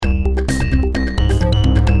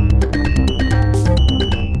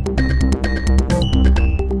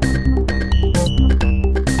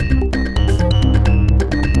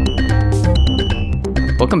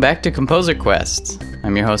Welcome back to Composer Quest.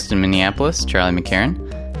 I'm your host in Minneapolis, Charlie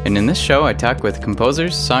McCarran, and in this show I talk with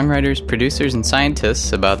composers, songwriters, producers, and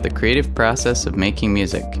scientists about the creative process of making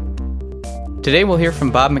music. Today we'll hear from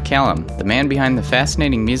Bob McCallum, the man behind the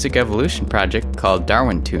fascinating music evolution project called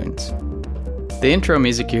Darwin Tunes. The intro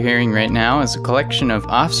music you're hearing right now is a collection of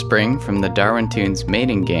offspring from the Darwin Tunes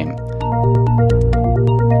mating game.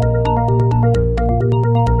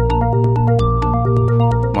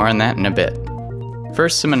 More on that in a bit.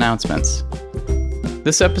 First, some announcements.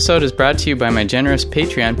 This episode is brought to you by my generous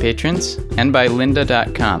Patreon patrons and by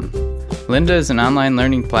lynda.com. Lynda is an online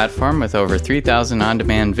learning platform with over 3,000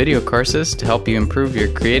 on-demand video courses to help you improve your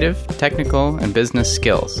creative, technical, and business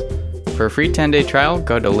skills. For a free 10-day trial,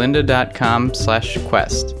 go to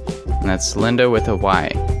lynda.com/quest. And that's Lynda with a Y.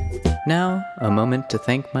 Now, a moment to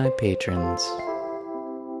thank my patrons.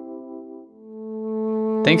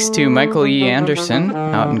 Thanks to Michael E. Anderson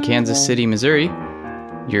out in Kansas City, Missouri.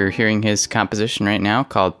 You're hearing his composition right now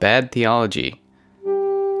called Bad Theology.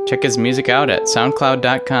 Check his music out at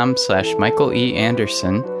soundcloud.com/Michael E.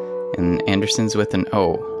 Anderson, and Anderson's with an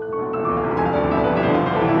O.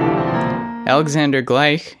 Alexander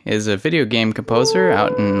Gleich is a video game composer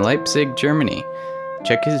out in Leipzig, Germany.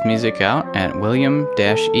 Check his music out at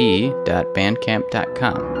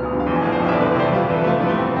william-e.bandcamp.com.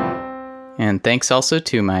 And thanks also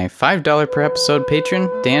to my $5 per episode patron,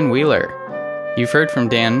 Dan Wheeler. You've heard from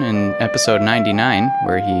Dan in episode 99,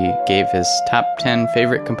 where he gave his top 10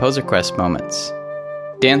 favorite Composer Quest moments.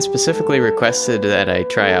 Dan specifically requested that I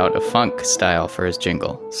try out a funk style for his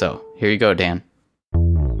jingle. So, here you go, Dan.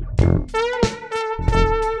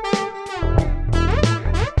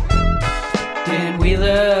 Dan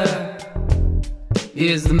Wheeler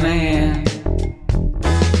is the man.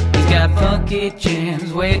 He's got funky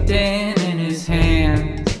jams waiting in his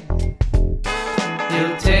hands.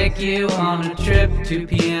 He'll take you on a trip to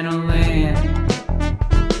Piano Land.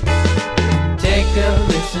 Take a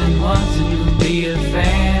listen once and you'll be a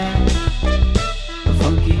fan of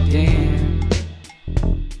Funky Dan.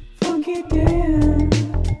 Funky Dan.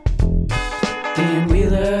 Dan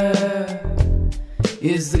Wheeler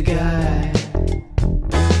is the guy.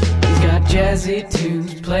 He's got jazzy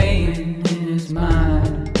tunes playing in his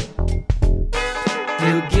mind.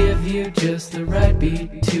 He'll give you just the right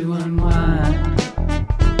beat to unwind.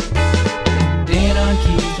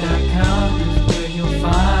 DanOnKeys.com is where you'll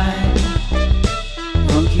find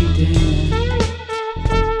Funky Dan.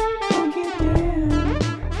 Funky Dan.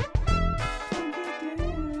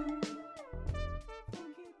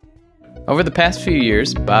 Over the past few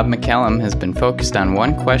years, Bob McCallum has been focused on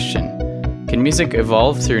one question. Can music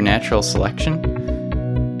evolve through natural selection?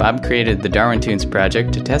 Bob created the Darwin Tunes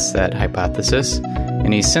project to test that hypothesis,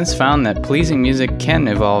 and he's since found that pleasing music can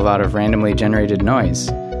evolve out of randomly generated noise,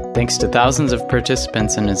 thanks to thousands of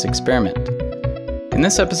participants in his experiment. In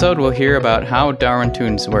this episode, we'll hear about how Darwin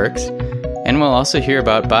Tunes works, and we'll also hear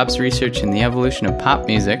about Bob's research in the evolution of pop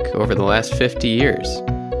music over the last 50 years.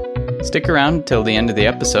 Stick around till the end of the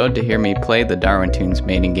episode to hear me play the Darwin Tunes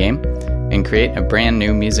mating game and create a brand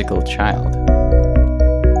new musical child.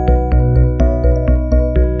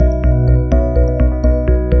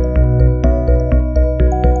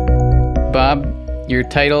 Bob, your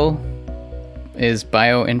title is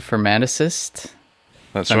bioinformaticist.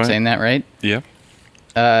 That's if right. I'm saying that right? Yeah.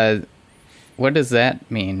 What does that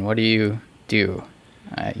mean? What do you do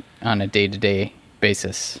on a day-to-day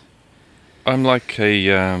basis? I'm like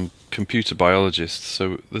a computer biologist,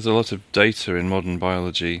 so there's a lot of data in modern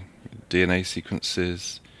biology, DNA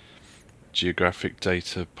sequences, geographic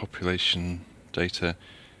data, population data.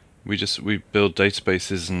 We build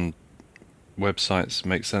databases and websites,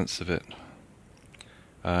 make sense of it.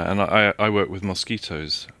 And I work with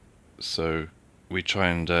mosquitoes, so we try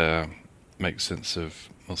and make sense of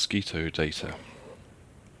mosquito data.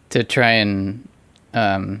 To try and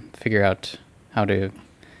figure out how to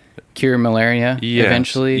cure malaria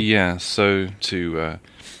eventually? Yeah, so to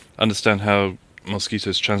understand how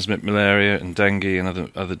mosquitoes transmit malaria and dengue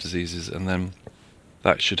and other diseases, and then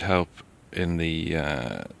that should help in the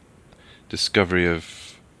discovery of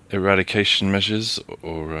eradication measures,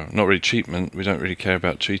 or not really treatment. We don't really care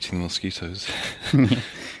about treating mosquitoes.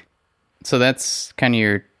 So that's kind of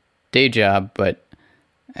your day job, but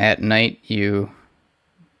at night you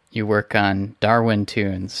work on Darwin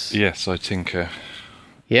Tunes. Yes, I tinker.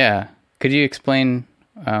 Yeah. Could you explain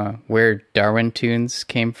where Darwin Tunes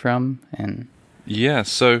came from? And yeah,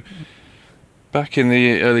 so back in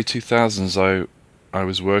the early 2000s, I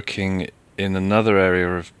was working in another area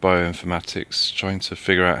of bioinformatics, trying to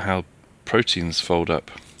figure out how proteins fold up.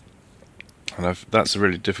 And that's a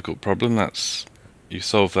really difficult problem. You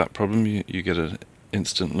solve that problem, you get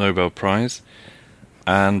instant Nobel Prize.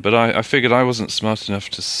 But I figured I wasn't smart enough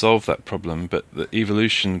to solve that problem, but that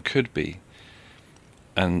evolution could be.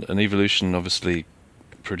 And evolution obviously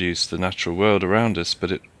produced the natural world around us,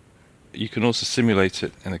 but you can also simulate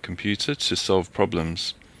it in a computer to solve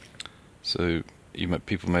problems. So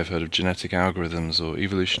people may have heard of genetic algorithms or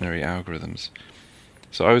evolutionary algorithms.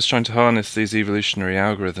 So I was trying to harness these evolutionary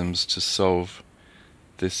algorithms to solve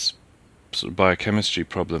this sort of biochemistry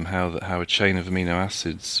problem, how a chain of amino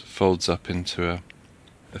acids folds up into a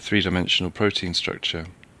three-dimensional protein structure.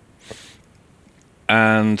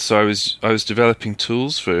 And so I was developing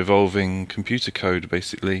tools for evolving computer code,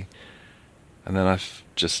 basically. And then I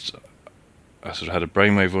sort of had a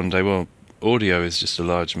brainwave one day. Well, audio is just a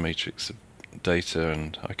large matrix of data,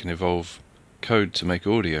 and I can evolve code to make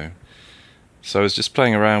audio. So I was just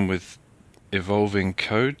playing around with evolving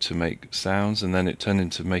code to make sounds, and then it turned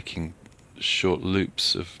into making short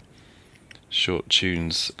loops of short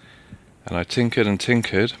tunes. And I tinkered and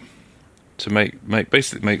tinkered to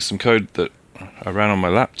basically make some code that I ran on my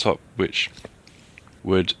laptop, which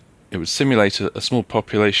would simulate a small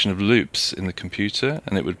population of loops in the computer,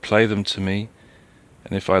 and it would play them to me.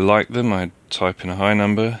 And if I liked them, I'd type in a high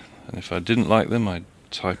number, and if I didn't like them, I'd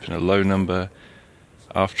type in a low number.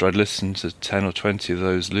 After I'd listened to 10 or 20 of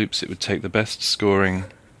those loops, it would take the best scoring,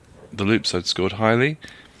 the loops I'd scored highly,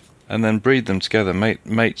 and then breed them together, mate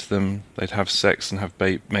them. They'd have sex and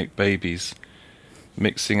make babies,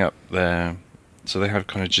 mixing up so they have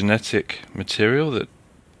kind of genetic material that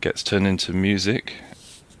gets turned into music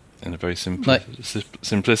in a very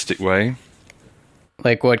simplistic way.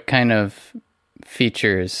 Like what kind of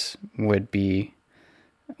features would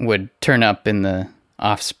turn up in the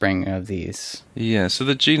offspring of these? Yeah, so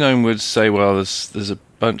the genome would say, well, there's a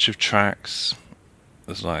bunch of tracks.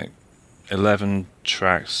 There's like 11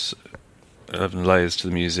 tracks, 11 layers to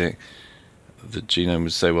the music. The genome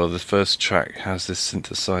would say, well, the first track has this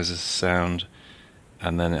synthesizer sound,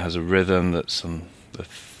 and then it has a rhythm that's on the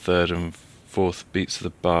third and fourth beats of the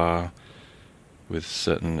bar with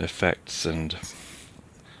certain effects, and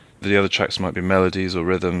the other tracks might be melodies or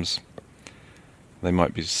rhythms. They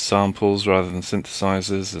might be samples rather than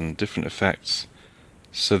synthesizers and different effects.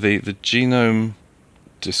 So the genome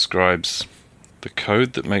describes the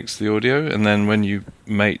code that makes the audio, and then when you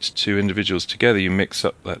mate two individuals together, you mix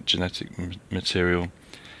up that genetic material.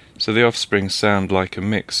 So the offspring sound like a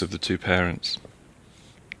mix of the two parents.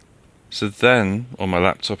 So then, on my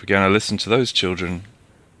laptop again, I listen to those children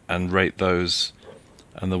and rate those,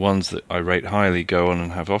 and the ones that I rate highly go on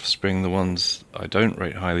and have offspring, the ones I don't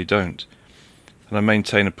rate highly don't. And I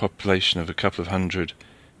maintain a population of a couple of hundred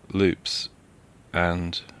loops,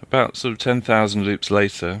 and about sort of 10,000 loops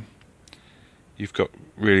later, you've got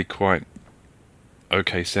really quite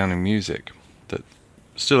okay sounding music that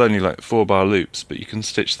still only like 4-bar loops, but you can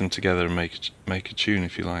stitch them together and make a tune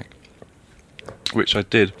if you like, which I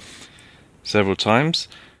did several times.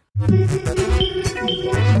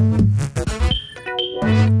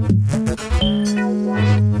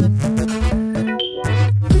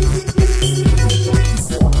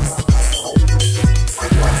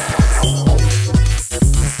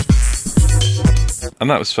 And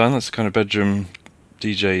that was fun. That's a kind of bedroom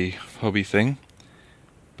DJ hobby thing.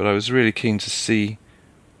 But I was really keen to see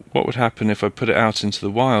what would happen if I put it out into the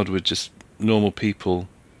wild with just normal people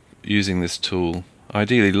using this tool.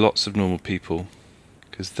 Ideally, lots of normal people,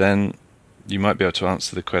 because then you might be able to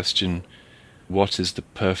answer the question, what is the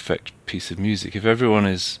perfect piece of music? If everyone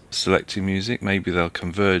is selecting music, maybe they'll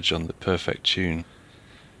converge on the perfect tune.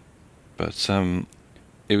 But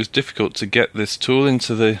it was difficult to get this tool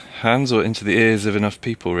into the hands or into the ears of enough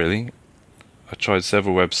people, really. I tried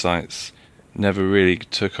several websites, never really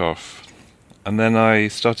took off. And then I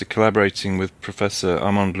started collaborating with Professor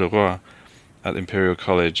Armand Leroy at Imperial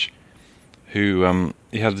College, who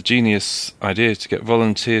he had the genius idea to get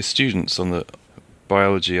volunteer students on the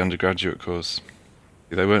biology undergraduate course.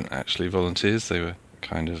 They weren't actually volunteers, they were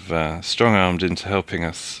kind of strong-armed into helping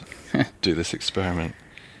us do this experiment.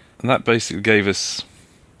 And that basically gave us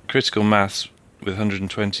critical mass with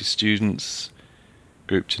 120 students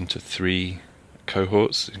grouped into 3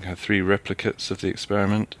 cohorts. You had 3 replicates of the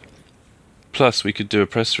experiment. Plus we could do a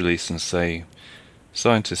press release and say,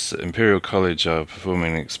 scientists at Imperial College are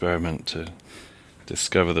performing an experiment to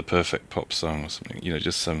discover the perfect pop song or something. You know,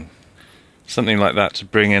 just something like that to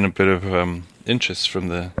bring in a bit of interest from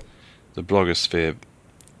the blogosphere.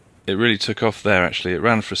 It really took off there, actually. It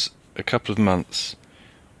ran for a couple of months.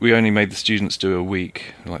 We only made the students do a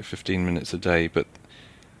week, like 15 minutes a day, but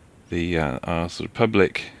our sort of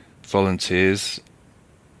public volunteers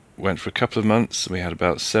went for a couple of months. We had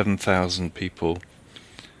about 7,000 people,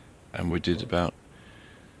 and we did about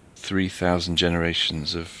 3,000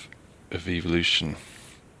 generations of evolution.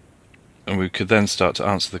 And we could then start to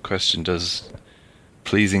answer the question, does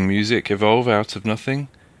pleasing music evolve out of nothing?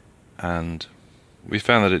 And we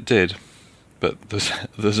found that it did. But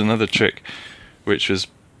there's another trick, which was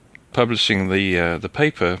publishing the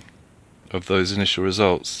paper of those initial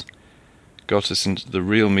results got us into the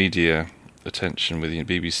real media attention with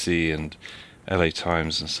BBC and LA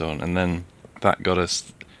Times and so on, and then that got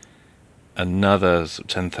us another sort of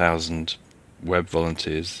 10,000 web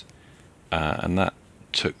volunteers, and that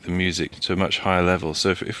took the music to a much higher level.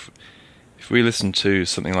 So if we listen to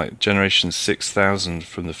something like Generation 6000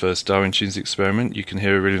 from the first Darwin Tunes experiment, you can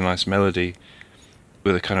hear a really nice melody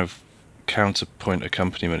with a kind of counterpoint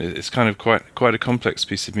accompaniment. It's kind of quite a complex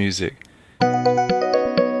piece of music.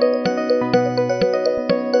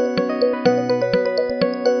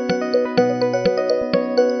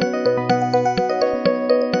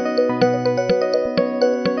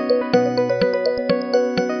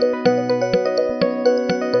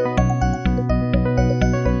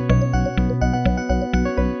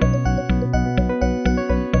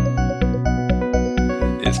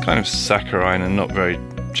 It's kind of saccharine and not very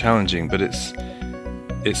challenging, but it's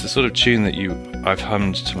the sort of tune that I've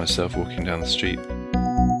hummed to myself walking down the street.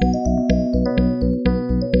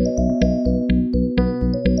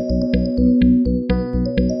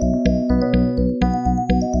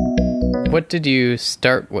 What did you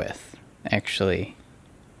start with, actually?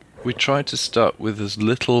 We tried to start with as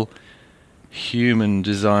little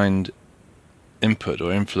human-designed input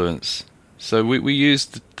or influence. So we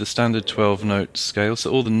used the standard 12-note scale, so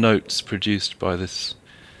all the notes produced by this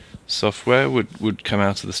software would come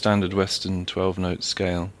out of the standard Western 12-note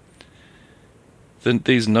scale. Then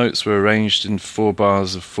these notes were arranged in 4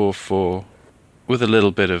 bars of 4/4 with a little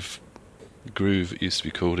bit of groove, it used to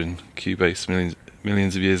be called in Cubase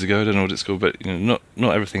millions of years ago. I don't know what it's called, but not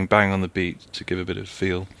everything bang on the beat to give a bit of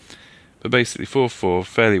feel. But basically 4/4,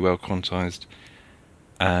 fairly well quantized,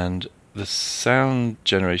 and the sound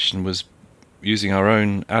generation was using our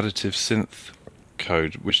own additive synth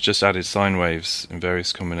code, which just added sine waves in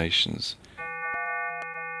various combinations.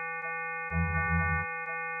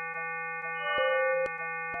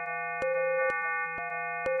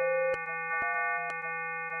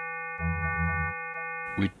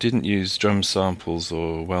 We didn't use drum samples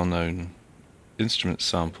or well-known instrument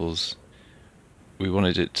samples. We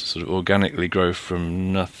wanted it to sort of organically grow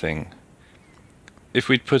from nothing. If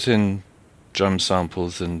we'd put in drum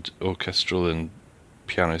samples and orchestral and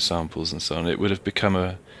piano samples and so on, it would have become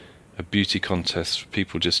a beauty contest for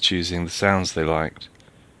people just choosing the sounds they liked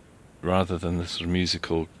rather than the sort of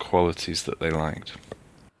musical qualities that they liked.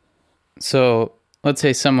 So let's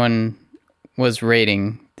say someone was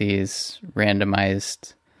rating these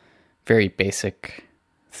randomized, very basic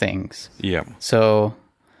things. Yeah. So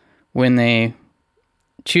when they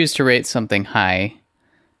choose to rate something high,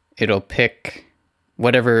 it'll pick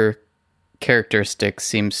whatever characteristic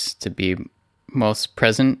seems to be most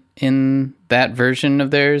present in that version of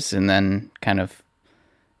theirs and then kind of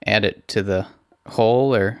add it to the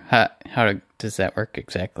whole, or how does that work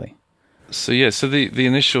exactly? So the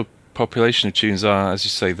initial population of tunes are, as you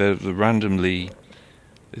say, they're randomly,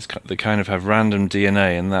 they kind of have random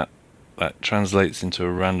DNA, and that translates into a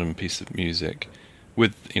random piece of music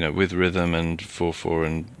with rhythm and 4/4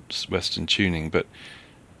 and Western tuning, but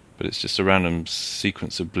it's just a random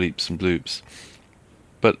sequence of bleeps and bloops.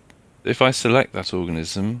 But if I select that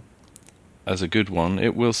organism as a good one,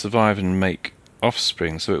 it will survive and make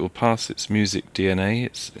offspring, so it will pass its music DNA,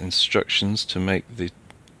 its instructions to make the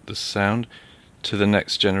sound, to the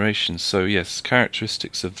next generation. So yes,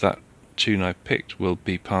 characteristics of that tune I picked will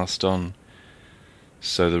be passed on.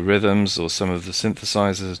 So the rhythms or some of the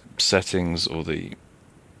synthesizer settings or the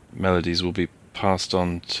melodies will be passed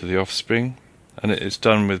on to the offspring. And it's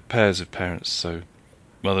done with pairs of parents, so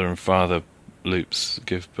mother and father loops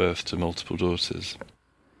give birth to multiple daughters.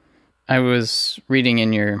 I was reading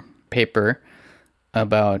in your paper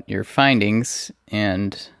about your findings,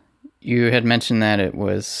 and you had mentioned that it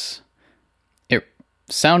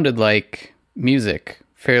sounded like music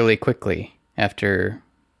fairly quickly after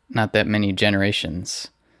not that many generations,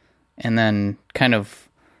 and then kind of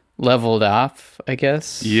leveled off, I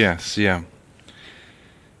guess? Yes, yeah.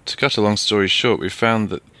 To cut a long story short, we found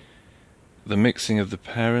that the mixing of the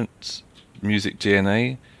parents' music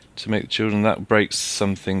DNA to make the children, that breaks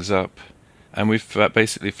some things up. And we've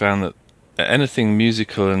basically found that anything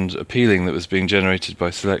musical and appealing that was being generated by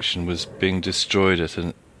selection was being destroyed at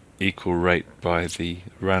an equal rate by the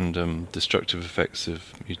random destructive effects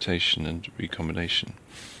of mutation and recombination.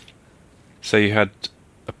 So you had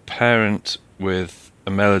a parent with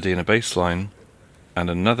a melody and a bass line, and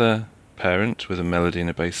another parent with a melody and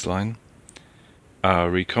a bass line, our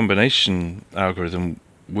recombination algorithm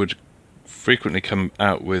would frequently come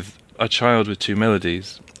out with a child with 2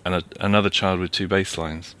 melodies and another child with 2 bass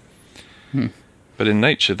lines. But in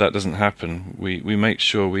nature that doesn't happen. We make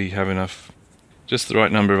sure we have enough, just the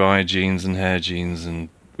right number of eye genes and hair genes, and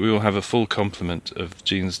we will have a full complement of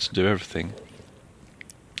genes to do everything.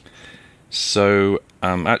 So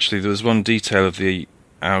actually there was one detail of the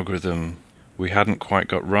algorithm we hadn't quite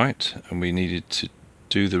got right, and we needed to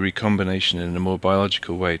do the recombination in a more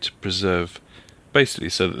biological way to preserve, basically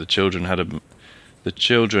so that the children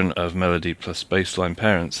of melody plus bassline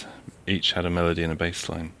parents each had a melody and a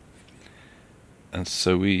bassline. And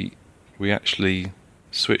so we actually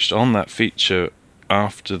switched on that feature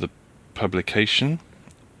after the publication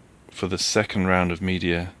for the second round of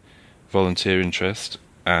media volunteer interest,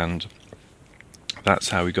 and that's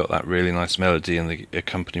how we got that really nice melody and the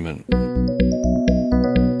accompaniment.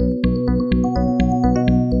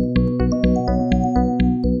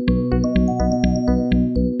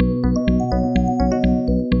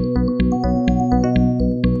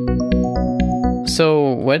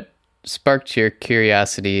 So what sparked your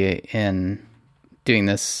curiosity in doing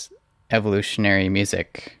this evolutionary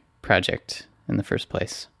music project in the first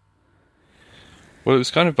place? Well, it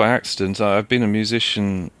was kind of by accident. I've been a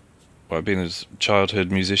musician. Well, I've been a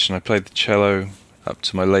childhood musician. I played the cello up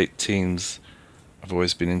to my late teens. I've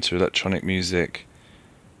always been into electronic music.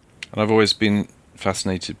 And I've always been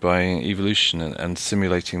fascinated by evolution and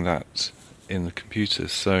simulating that in the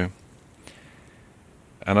computers.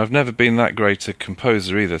 And I've never been that great a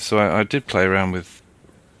composer either. So I did play around with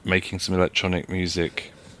making some electronic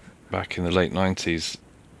music back in the late 90s.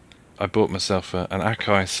 I bought myself an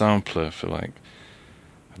Akai sampler for like,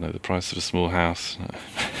 I don't know, the price of a small house.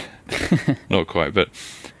 Not quite, but...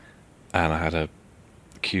 And I had a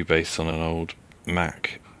Cubase on an old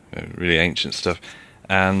Mac, really ancient stuff.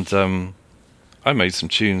 And I made some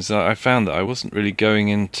tunes. I found that I wasn't really going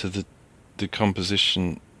into the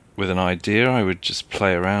composition with an idea. I would just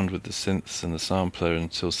play around with the synths and the sampler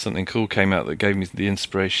until something cool came out that gave me the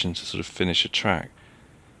inspiration to sort of finish a track.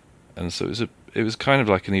 And so it was kind of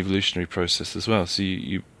like an evolutionary process as well. So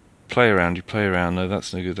you play around, no,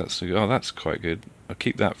 that's no good, oh, that's quite good, I'll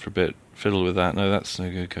keep that for a bit, fiddle with that, no, that's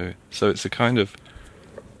no good, go. So it's a kind of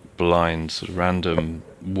blind, sort of random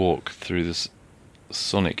walk through this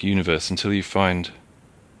sonic universe until you find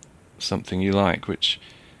something you like, which,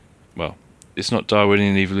 well, it's not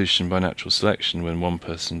Darwinian evolution by natural selection when one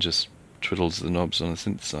person just twiddles the knobs on a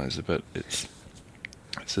synthesizer, but it's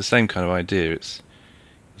the same kind of idea. There's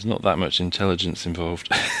not that much intelligence involved,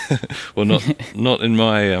 well, not in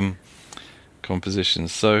my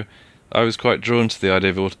compositions. So I was quite drawn to the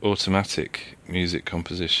idea of automatic music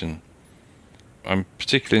composition. I'm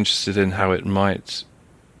particularly interested in how it might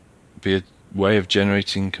be a way of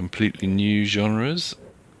generating completely new genres,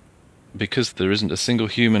 because there isn't a single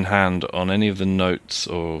human hand on any of the notes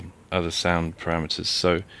or other sound parameters.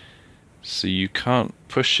 So you can't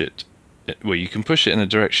push it. Well, you can push it in a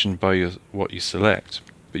direction by what you select,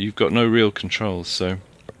 but you've got no real control. So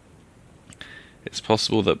it's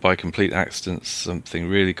possible that by complete accident something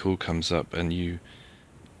really cool comes up and you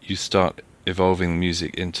start evolving the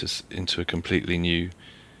music into a completely new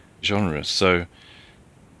genre. So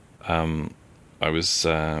I was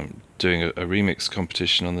doing a remix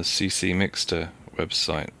competition on the CC Mixter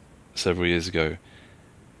website several years ago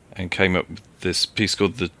and came up with this piece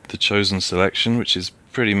called The Chosen Selection, which is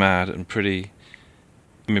pretty mad and pretty...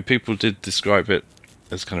 I mean, people did describe it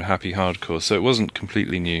as kind of happy hardcore, so it wasn't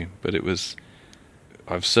completely new, but it was...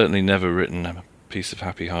 I've certainly never written a piece of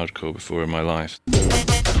happy hardcore before in my life.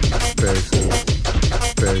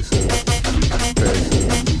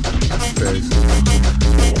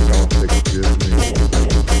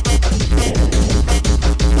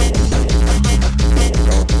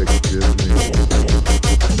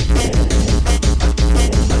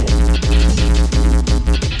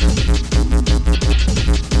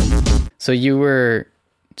 So you were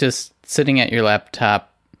just sitting at your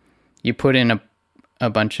laptop, you put in a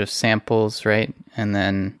bunch of samples, right? And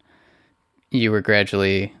then you were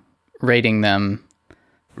gradually rating them.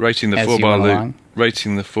 Rating the 4-bar loop.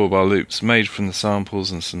 Rating the 4-bar loops made from the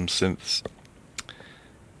samples and some synths.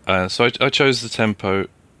 So I chose the tempo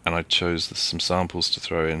and I chose some samples to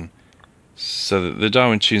throw in. So that the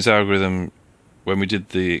Darwin Tunes algorithm, when we did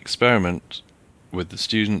the experiment with the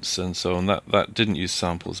students and so on, that didn't use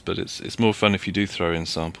samples, but it's more fun if you do throw in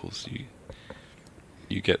samples.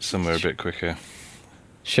 You get somewhere a bit quicker.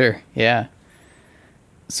 Sure, yeah.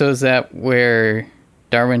 So is that where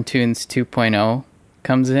Darwin Tunes 2.0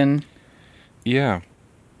 comes in? Yeah.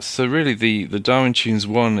 So really, the Darwin Tunes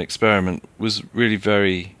 1 experiment was really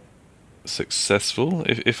very successful.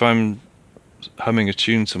 If I'm humming a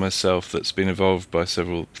tune to myself that's been evolved by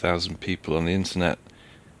several thousand people on the internet,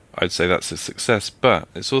 I'd say that's a success. But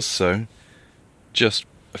it's also just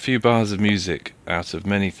a few bars of music out of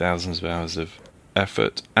many thousands of hours of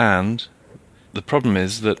effort. And the problem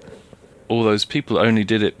is that all those people only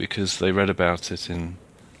did it because they read about it in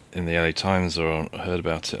the LA Times or heard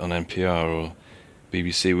about it on NPR or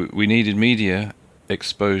BBC. We needed media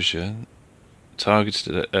exposure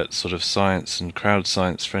targeted at sort of science and crowd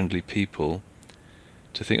science friendly people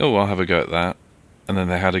to think, oh, I'll have a go at that. And then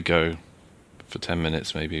they had a go for 10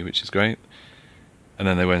 minutes maybe, which is great. And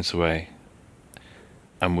then they went away.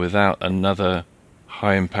 And without another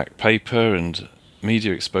high impact paper and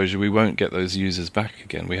media exposure, we won't get those users back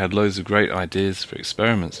again. We had loads of great ideas for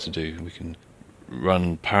experiments to do. We can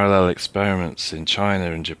run parallel experiments in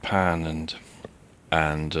China and Japan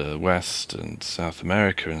and West and South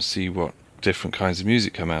America and see what different kinds of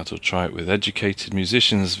music come out, or try it with educated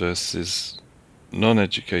musicians versus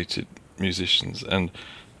non-educated musicians, and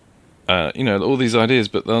all these ideas,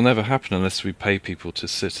 but they'll never happen unless we pay people to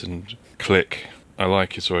sit and click I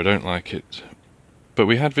like it or I don't like it. But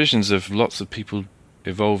we had visions of lots of people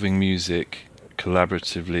evolving music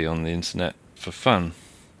collaboratively on the internet for fun,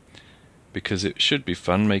 because it should be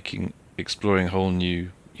fun exploring whole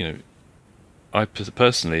new, I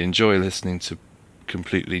personally enjoy listening to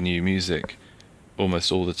completely new music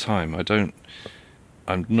almost all the time.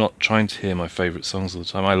 I'm not trying to hear my favourite songs all the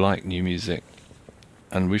time. I like new music.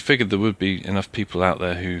 And we figured there would be enough people out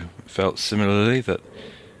there who felt similarly, that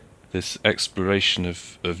this exploration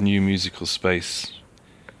of new musical space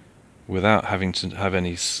without having to have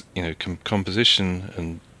any composition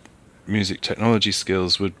and music technology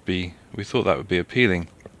skills we thought that would be appealing.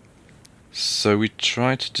 So we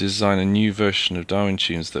tried to design a new version of Darwin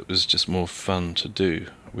Tunes that was just more fun to do.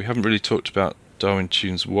 We haven't really talked about Darwin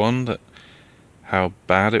Tunes 1, how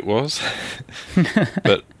bad it was,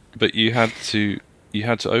 but you had to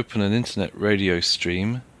open an internet radio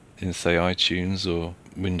stream in, say, iTunes or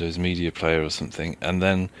Windows Media Player or something, and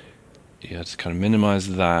then you had to kind of minimize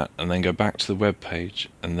that and then go back to the web page,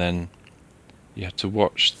 and then you had to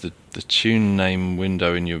watch the tune name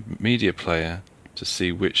window in your media player to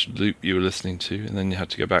see which loop you were listening to, and then you had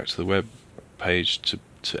to go back to the web page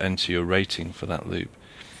to enter your rating for that loop.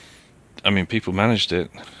 I mean, people managed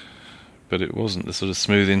it, but it wasn't the sort of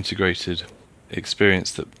smooth integrated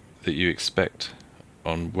experience that you expect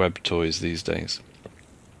on web toys these days.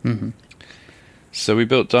 Mm-hmm. So we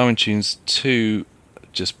built Darwin Tunes 2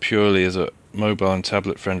 just purely as a mobile and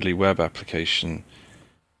tablet friendly web application.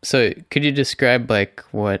 So could you describe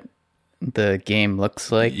what the game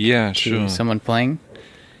looks like? Yeah, to sure. Someone playing?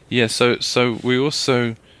 Yeah, so we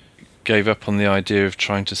also gave up on the idea of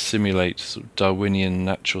trying to simulate sort of Darwinian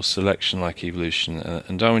natural selection like evolution,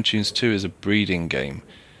 and Darwin Tunes 2 is a breeding game.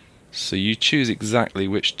 So you choose exactly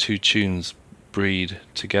which two tunes breed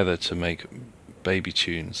together to make baby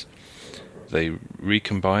tunes. They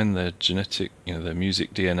recombine their genetic, their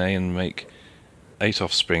music DNA and make 8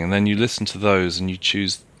 offspring, and then you listen to those and you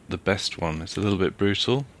choose the best one. It's a little bit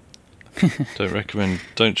brutal.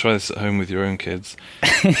 Don't try this at home with your own kids.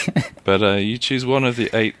 But you choose one of the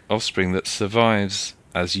 8 offspring that survives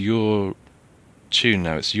as your tune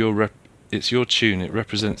now. It's your tune. It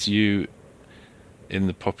represents you in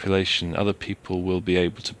the population. Other people will be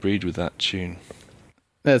able to breed with that tune.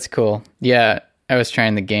 That's cool. Yeah, I was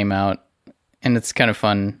trying the game out, and it's kind of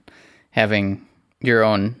fun having your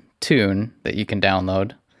own tune that you can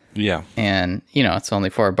download. Yeah. And, it's only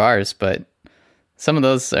 4 bars, but some of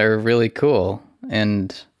those are really cool.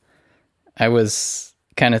 And I was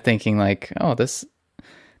kind of thinking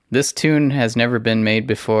this tune has never been made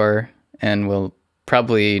before and will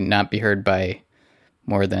probably not be heard by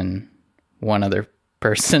more than one other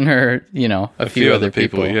person or, a few other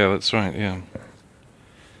people. Yeah, that's right, yeah.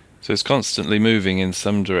 So it's constantly moving in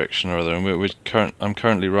some direction or other, and I'm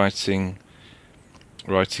currently writing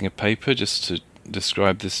a paper just to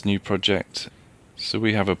describe this new project. So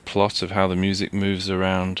we have a plot of how the music moves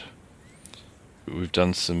around. We've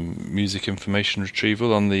done some music information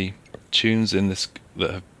retrieval on the tunes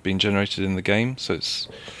that have been generated in the game. So it's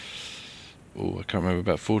I can't remember,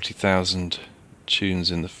 about 40,000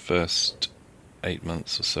 tunes in the first 8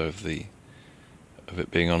 months or so of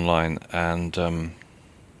it being online, and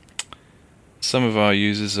some of our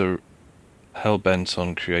users are hell-bent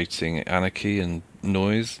on creating anarchy and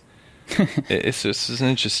noise. It's an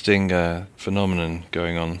interesting phenomenon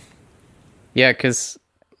going on. Yeah, because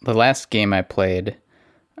the last game I played,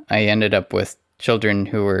 I ended up with children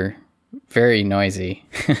who were very noisy.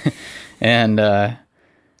 And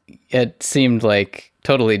it seemed like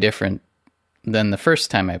totally different than the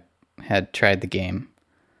first time I had tried the game.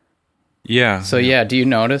 Yeah. So yeah, do you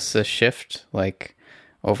notice a shift like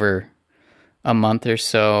over a month or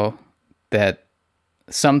so that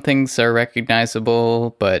some things are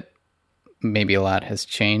recognizable, but maybe a lot has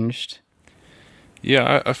changed?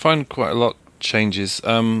 Yeah, I find quite a lot changes.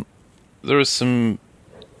 There are some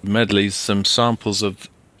medleys, some samples of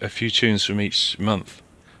a few tunes from each month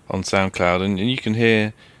on SoundCloud, and you can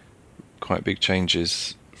hear quite big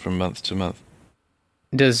changes from month to month.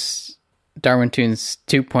 Does Darwin Tunes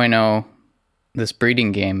 2.0, this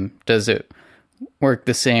breeding game, does it work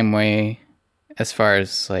the same way as far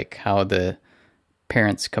as like how the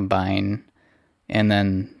parents combine, and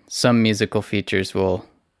then some musical features will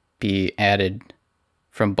be added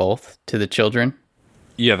from both to the children?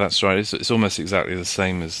 Yeah, that's right. It's almost exactly the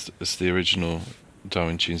same as the original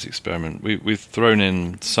Darwin Tunes experiment. We've thrown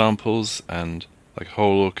in samples and like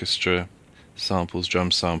whole orchestra samples,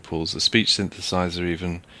 drum samples, a speech synthesizer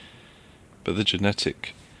even, but the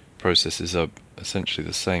genetic processes are essentially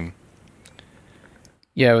the same.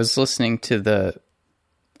 Yeah, I was listening to the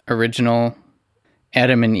original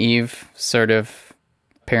Adam and Eve sort of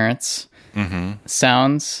parents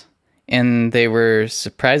sounds, and they were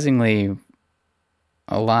surprisingly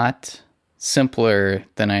a lot simpler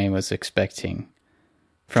than I was expecting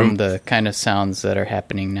from the kind of sounds that are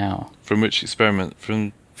happening now. From which experiment?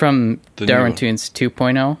 From Darwin Tunes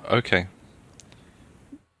 2.0. Okay.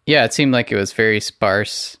 Yeah, it seemed like it was very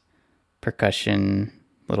sparse percussion,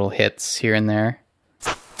 little hits here and there.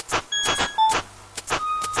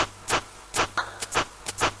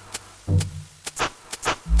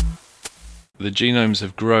 The genomes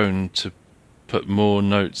have grown to put more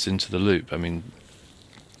notes into the loop. I mean,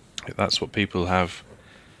 that's what people have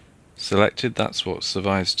selected. That's what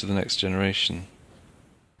survives to the next generation.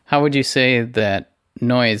 How would you say that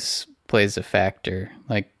noise plays a factor?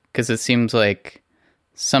 Like, because it seems like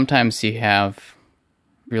sometimes you have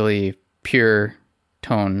really pure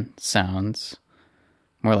tone sounds,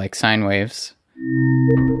 more like sine waves.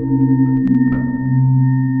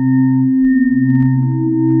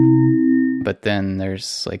 But then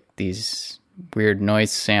there's like these weird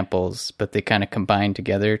noise samples, but they kind of combine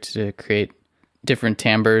together to create different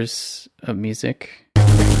timbres of music.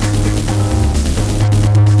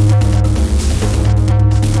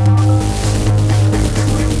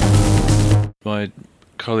 My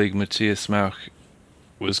colleague Matthias Mauch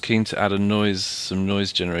was keen to add some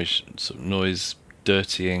noise generation, some noise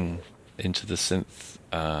dirtying into the synth.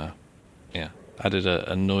 Added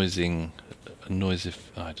a noising, I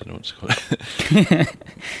don't know what to call it.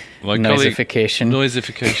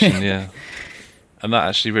 Noisification, yeah. And that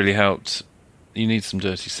actually really helped. You need some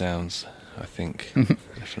dirty sounds, I think,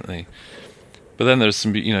 definitely. But then there's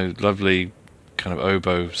some, lovely kind of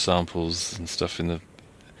oboe samples and stuff in the.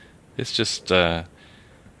 It's just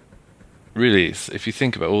really, if you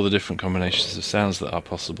think about all the different combinations of sounds that are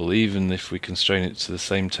possible, even if we constrain it to the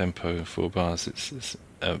same tempo, 4 bars,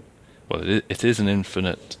 it is an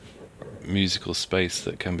infinite musical space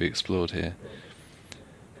that can be explored here.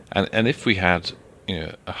 And if we had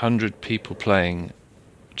 100 people playing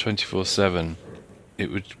 24/7,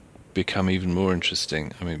 it would become even more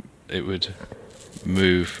interesting. I mean, it would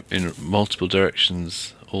move in multiple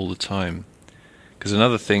directions all the time. Because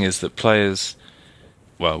another thing is that players,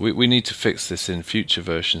 we need to fix this in future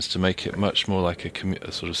versions to make it much more like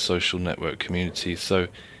a sort of social network community. So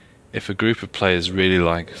if a group of players really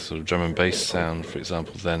like sort of drum and bass sound, for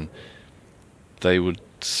example, then they would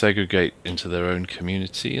segregate into their own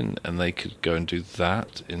community, and they could go and do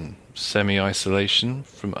that in semi-isolation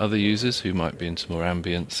from other users who might be into more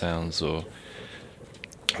ambient sounds, and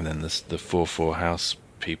then the 4/4 house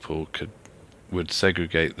people would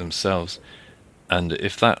segregate themselves. And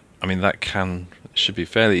if that should be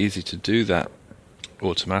fairly easy to do that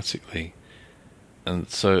automatically. And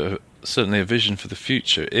so certainly a vision for the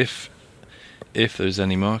future, if there's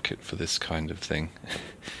any market for this kind of thing,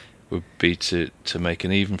 would be to make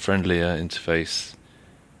an even friendlier interface,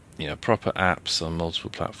 proper apps on multiple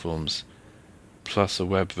platforms, plus a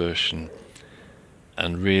web version,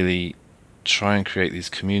 and really try and create these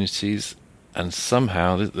communities. And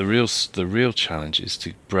somehow the real challenge is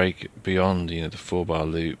to break beyond the 4-bar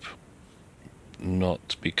loop,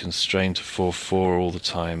 not be constrained to 4/4 all the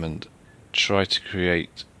time, and try to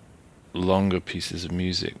create longer pieces of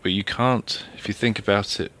music. But you can't, if you think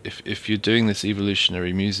about it, if you're doing this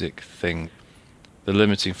evolutionary music thing, the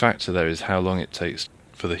limiting factor there is how long it takes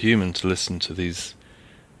for the human to listen to these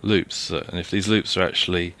loops. And if these loops are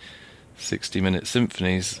actually 60-minute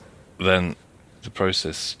symphonies, then the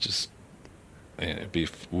process just it'd be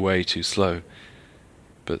way too slow.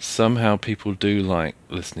 But somehow people do like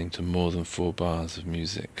listening to more than 4 bars of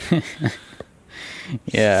music.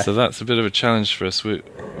 Yeah. So that's a bit of a challenge for us. We've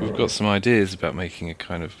got some ideas about making a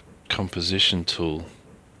kind of composition tool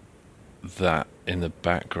that in the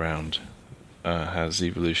background has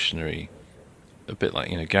evolutionary, a bit like,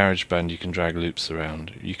 GarageBand, you can drag loops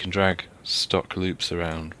around. You can drag stock loops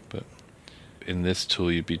around, but in this tool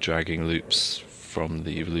you'd be dragging loops from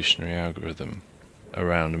the evolutionary algorithm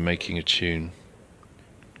around and making a tune.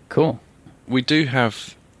 Cool. We do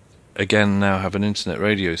have an internet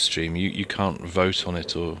radio stream. You can't vote on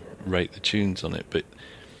it or rate the tunes on it, but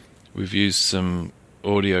we've used some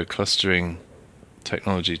audio clustering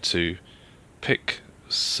technology to pick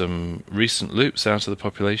some recent loops out of the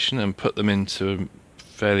population and put them into a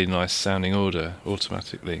fairly nice sounding order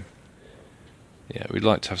automatically. Yeah, we'd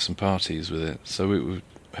like to have some parties with it. So we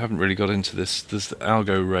haven't really got into this. There's the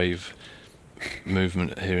algo rave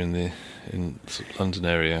movement here in sort of London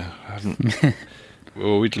area. I haven't.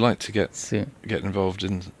 Well, we'd like to get involved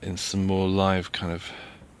in some more live kind of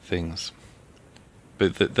things.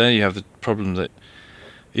 But there you have the problem that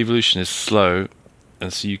evolution is slow,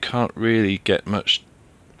 and so you can't really get much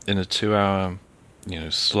in a 2-hour,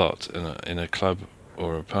 slot in a club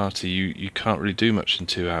or a party. You can't really do much in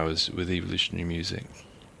 2 hours with evolutionary music.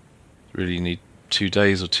 Really, you need 2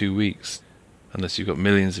 days or 2 weeks, unless you've got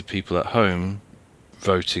millions of people at home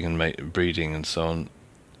voting and breeding and so on.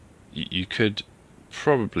 You could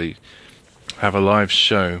probably have a live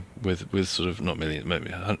show with sort of not millions,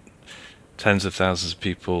 maybe tens of thousands of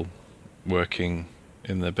people working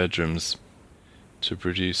in their bedrooms to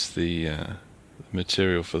produce the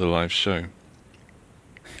material for the live show.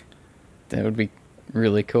 That would be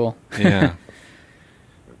really cool. Yeah.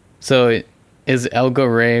 So is Algo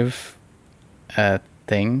Rave a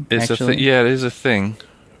thing? It's actually? a thing. Yeah, it is a thing.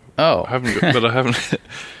 Oh.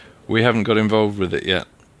 We haven't got involved with it yet.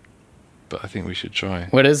 But I think we should try.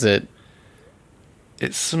 What is it?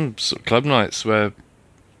 It's some sort of club nights where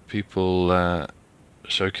people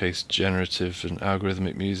showcase generative and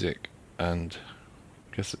algorithmic music, and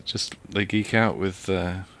I guess they geek out with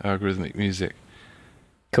algorithmic music.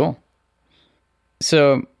 Cool.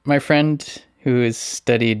 So my friend who has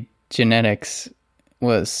studied genetics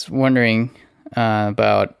was wondering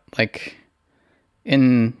about, like,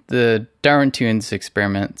 in the Darwin Tunes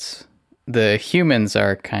experiments, the humans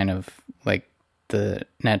are kind of like the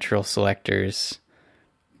natural selectors,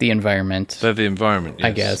 the environment. They're the environment, yes.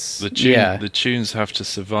 I guess. The tunes have to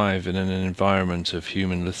survive in an environment of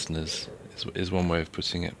human listeners, is one way of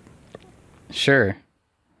putting it. Sure.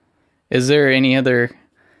 Is there any other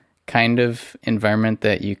kind of environment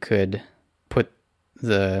that you could put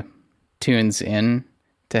the tunes in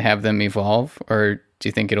to have them evolve, or do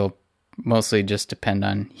you think it'll mostly just depend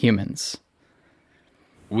on humans?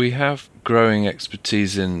 We have growing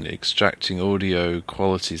expertise in extracting audio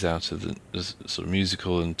qualities out of the sort of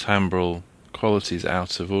musical and timbral qualities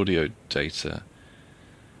out of audio data.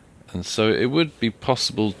 And so it would be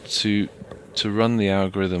possible to run the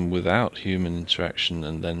algorithm without human interaction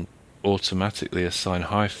and then automatically assign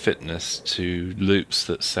high fitness to loops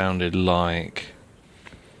that sounded like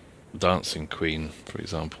Dancing Queen, for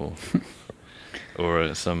example,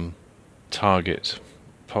 or some target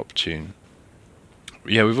pop tune.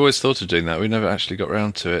 Yeah, we've always thought of doing that. We never actually got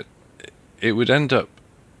around to it. It would end up,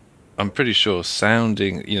 I'm pretty sure,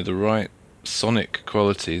 sounding, the right sonic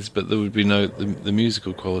qualities, but there would be the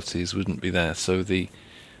musical qualities wouldn't be there. So the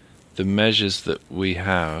measures that we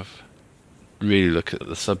have really look at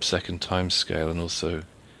the sub-second time scale and also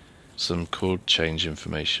some chord change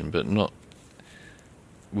information, but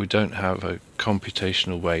we don't have a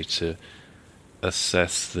computational way to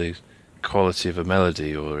assess the quality of a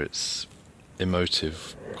melody or its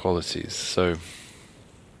emotive qualities. So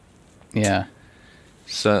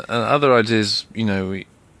other ideas,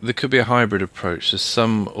 there could be a hybrid approach. There's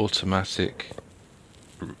some automatic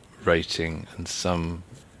rating and some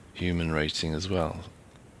human rating as well,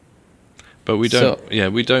 but we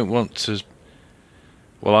don't want to.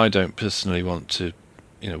 Well, I don't personally want to.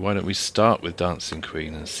 Why don't we start with Dancing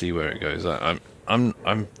Queen and see where it goes?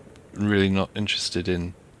 I'm really not interested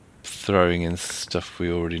in throwing in stuff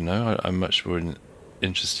we already know. I'm much more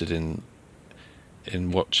interested in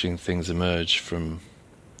watching things emerge from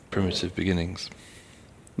primitive beginnings.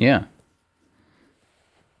 Yeah.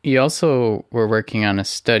 You also were working on a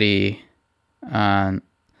study on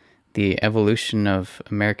the evolution of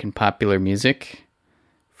American popular music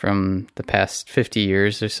from the past 50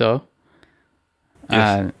 years or so,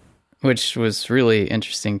 yes. Which was really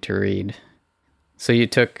interesting to read. So you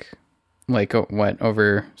took,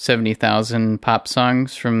 over 70,000 pop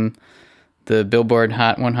songs from the Billboard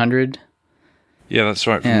Hot 100? Yeah, that's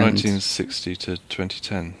right, from And- 1960 to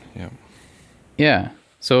 2010, yeah. Yeah.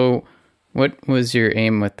 So what was your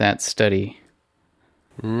aim with that study?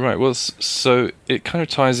 Right, well, so it kind of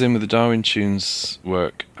ties in with the Darwin Tunes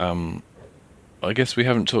work. I guess we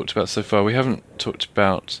haven't talked about so far, we haven't talked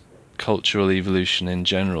about cultural evolution in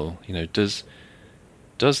general. You know, does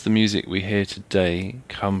the music we hear today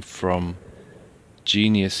come from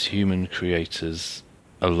genius human creators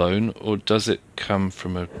alone, or does it come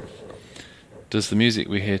from does the music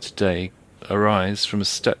we hear today arise from a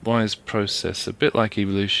stepwise process, a bit like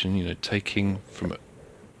evolution, you know, taking from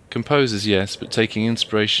composers, yes, but taking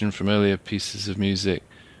inspiration from earlier pieces of music,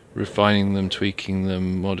 refining them, tweaking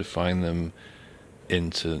them, modifying them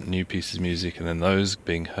into new pieces of music, and then those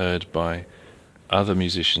being heard by other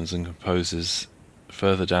musicians and composers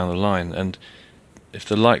further down the line. And if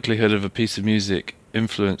the likelihood of a piece of music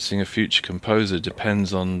influencing a future composer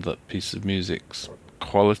depends on that piece of music's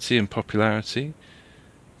quality and popularity,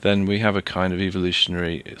 then we have a kind of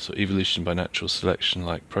evolution by natural selection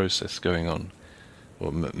like process going on,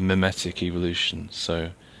 or mimetic evolution. So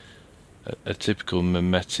a typical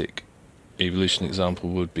mimetic evolution example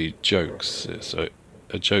would be jokes. So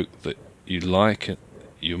a joke that you like,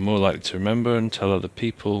 you're more likely to remember and tell other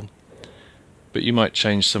people, but you might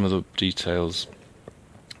change some of the details.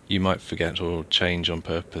 You might forget or change on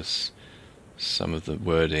purpose some of the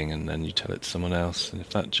wording, and then you tell it to someone else. And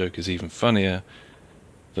if that joke is even funnier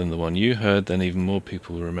than the one you heard, then even more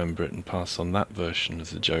people will remember it and pass on that version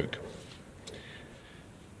of the joke.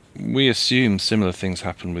 We assume similar things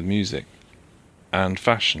happen with music and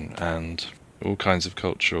fashion and all kinds of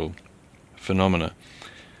cultural phenomena.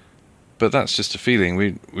 But that's just a feeling.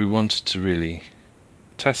 We wanted to really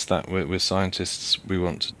test that. We're scientists. We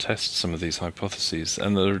want to test some of these hypotheses.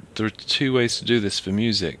 And there are two ways to do this for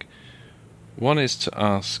music. One is to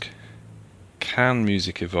ask, can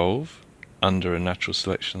music evolve under a natural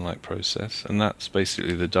selection-like process? And that's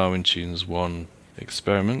basically the Darwin Tunes 1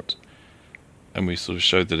 experiment. And we sort of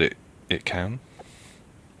showed that it can.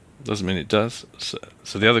 Doesn't mean it does.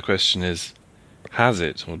 So the other question is, has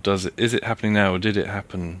it, or does it? Is it happening now, or did it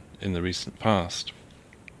happen in the recent past?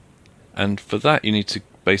 And for that, you need to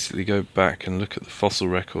basically go back and look at the fossil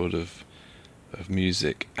record of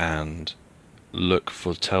music and look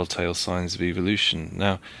for telltale signs of evolution.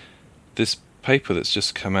 Now, this paper that's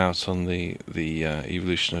just come out on the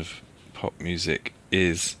evolution of pop music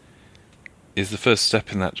is the first step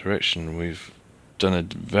in that direction. We've done a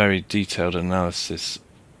very detailed analysis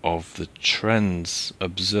of the trends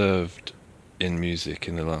observed in music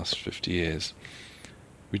in the last 50 years.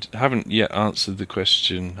 We haven't yet answered the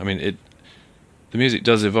question. I mean, the music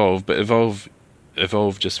does evolve, but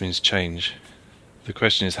evolve just means change. The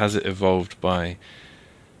question is, has it evolved by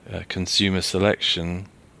consumer selection,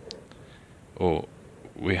 or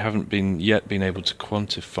we haven't yet been able to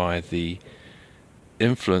quantify the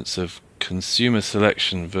influence of consumer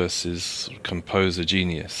selection versus composer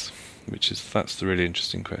genius, that's the really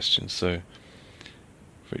interesting question. So,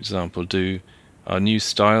 for example, are new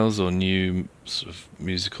styles or new sort of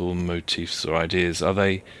musical motifs or ideas, are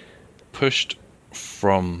they pushed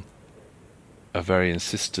from a very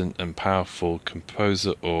insistent and powerful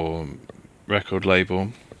composer or record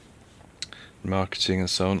label, marketing and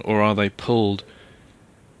so on, or are they pulled?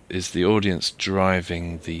 Is the audience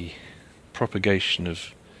driving the propagation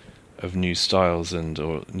of new styles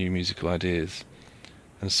or new musical ideas?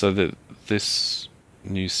 And so that this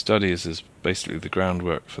new study is basically the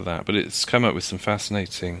groundwork for that. But it's come up with some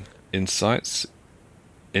fascinating insights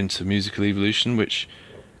into musical evolution, which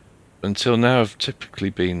until now have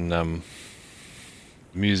typically been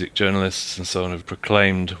music journalists and so on have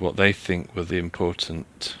proclaimed what they think were the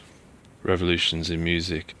important revolutions in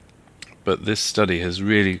music. But this study has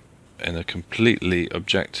really, in a completely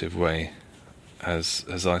objective way, has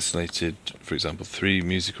isolated, for example, 3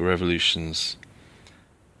 musical revolutions: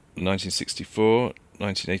 1964,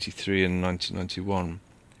 1983 and 1991.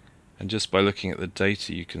 And just by looking at the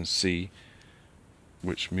data you can see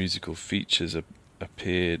which musical features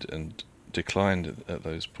appeared and declined at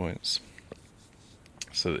those points.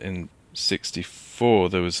 So in 64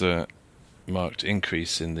 there was a marked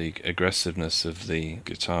increase in the aggressiveness of the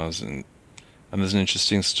guitars, and there's an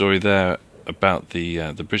interesting story there about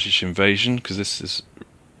the British invasion, because this is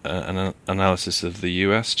an analysis of the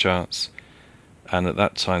US charts. And at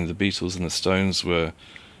that time, the Beatles and the Stones were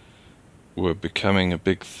becoming a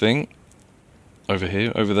big thing. Over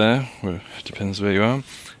here, over there, depends where you are.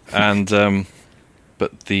 And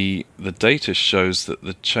but the data shows that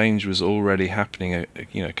the change was already happening.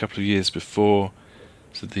 A couple of years before,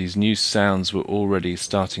 so these new sounds were already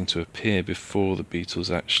starting to appear before the Beatles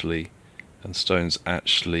actually and Stones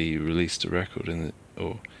actually released a record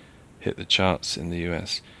or hit the charts in the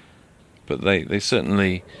US. But they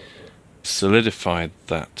certainly solidified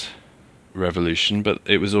that revolution, but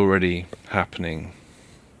it was already happening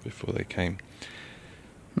before they came.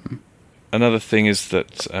 Another thing is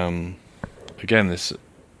that, again, this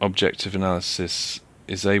objective analysis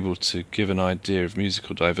is able to give an idea of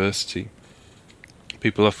musical diversity.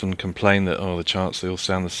 People often complain that, the charts, they all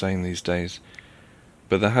sound the same these days.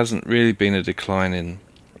 But there hasn't really been a decline in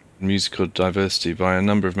musical diversity by a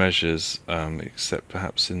number of measures, except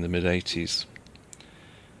perhaps in the mid-'80s.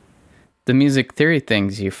 The music theory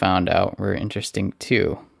things you found out were interesting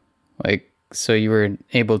too. So you were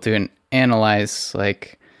able to analyze,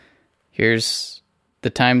 here's the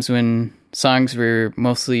times when songs were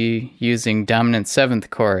mostly using dominant seventh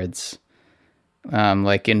chords,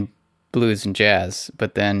 like in blues and jazz,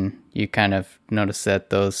 but then you kind of noticed that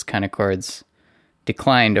those kind of chords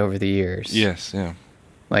declined over the years. Yes, yeah.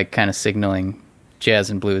 Kind of signaling jazz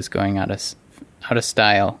and blues going out of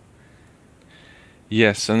style.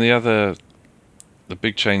 Yes, and the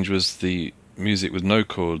big change was the music with no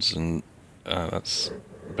chords, and that's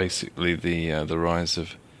basically the rise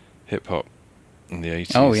of hip hop in the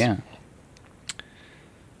 80s. Oh yeah.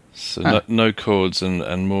 So no chords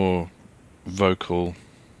and more vocal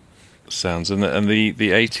sounds, and the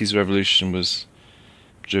 80s revolution was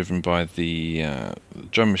driven by the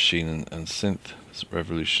drum machine and synth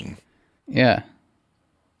revolution. Yeah.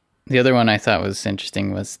 The other one I thought was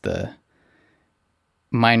interesting was the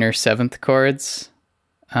minor seventh chords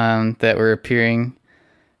that were appearing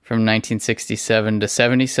from 1967 to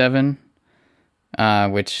 77,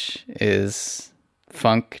 which is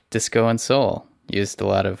funk, disco, and soul. Used a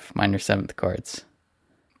lot of minor seventh chords.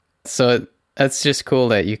 So that's just cool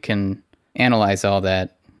that you can analyze all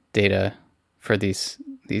that data for these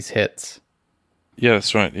hits. Yeah,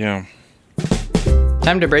 that's right, yeah.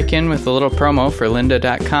 Time to break in with a little promo for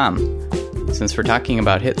lynda.com. Since we're talking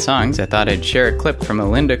about hit songs, I thought I'd share a clip from a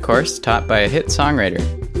Lynda course taught by a hit songwriter,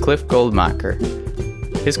 Cliff Goldmacher.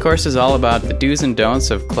 His course is all about the do's and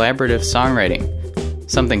don'ts of collaborative songwriting,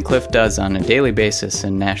 something Cliff does on a daily basis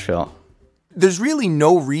in Nashville. There's really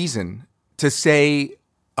no reason to say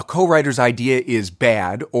a co-writer's idea is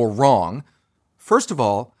bad or wrong. First of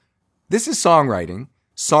all, this is songwriting.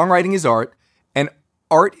 Songwriting is art, and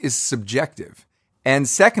art is subjective. And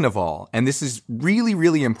second of all, and this is really,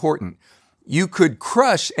 really important, you could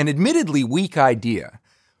crush an admittedly weak idea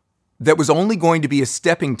that was only going to be a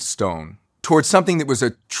stepping stone towards something that was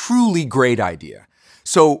a truly great idea.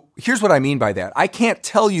 So here's what I mean by that. I can't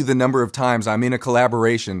tell you the number of times I'm in a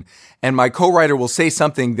collaboration and my co-writer will say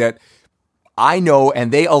something that I know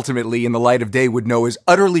and they ultimately, in the light of day, would know is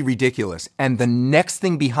utterly ridiculous. And the next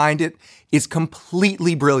thing behind it is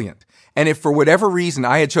completely brilliant. And if for whatever reason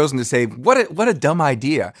I had chosen to say, what a dumb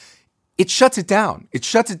idea, it shuts it down. It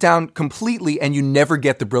shuts it down completely and you never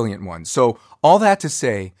get the brilliant one. So all that to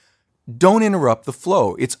say, don't interrupt the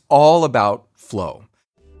flow. It's all about flow.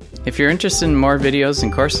 If you're interested in more videos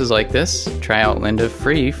and courses like this, try out Lynda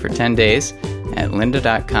free for 10 days at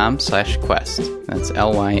lynda.com/quest. That's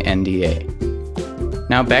LYNDA.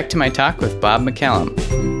 Now back to my talk with Bob McCallum.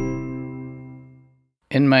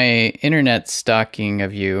 In my internet stalking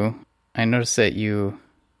of you, I noticed that you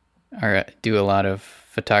do a lot of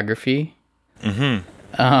photography. Mm-hmm.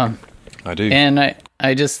 I do. And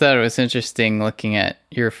I just thought it was interesting looking at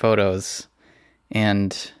your photos.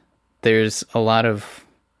 And there's a lot of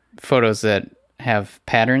photos that have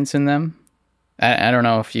patterns in them. I don't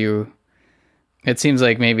know if you... It seems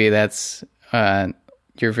like maybe that's...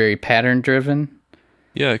 you're very pattern-driven.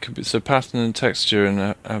 Yeah, it could be. So pattern and texture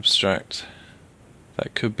and abstract.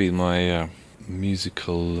 That could be my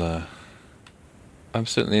musical... I'm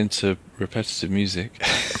certainly into repetitive music.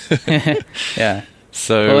 Yeah.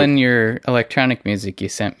 So, well, in your electronic music you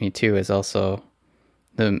sent me too is also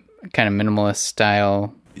the kind of minimalist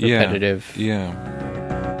style, repetitive. Yeah.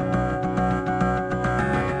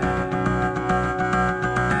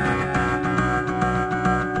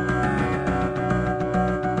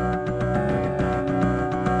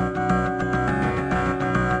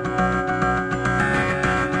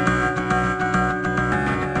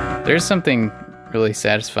 There's something really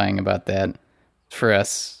satisfying about that for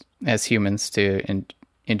us as humans to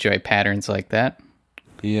enjoy patterns like that.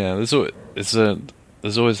 Yeah, there's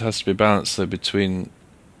always has to be a balance though between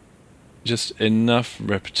just enough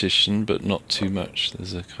repetition but not too much.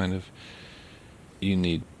 You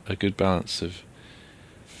need a good balance of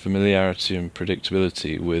familiarity and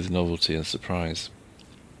predictability with novelty and surprise.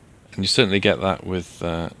 And you certainly get that with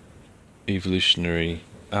evolutionary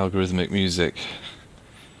algorithmic music.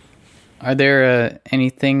 Are there any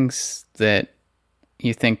things that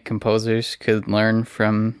you think composers could learn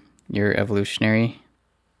from your evolutionary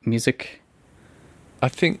music? I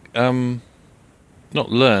think, not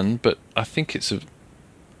learn, but I think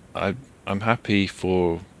I'm happy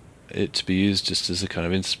for it to be used just as a kind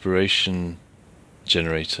of inspiration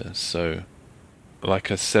generator. So,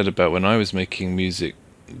 like I said about when I was making music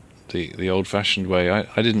the old-fashioned way,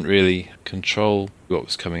 I didn't really control what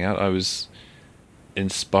was coming out. I was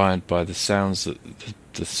inspired by the sounds that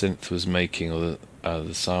the synth was making, or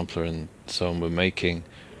the sampler and so on were making.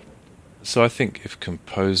 So I think if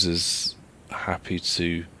composers are happy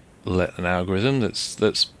to let an algorithm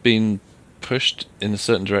that's been pushed in a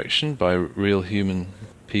certain direction by real human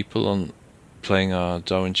people on playing our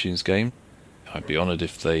Darwin Tunes game, I'd be honoured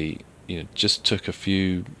if they just took a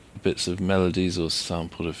few bits of melodies or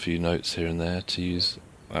sampled a few notes here and there to use.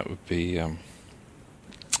 That would be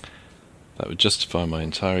that would justify my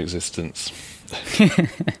entire existence.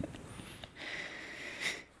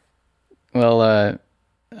 Well,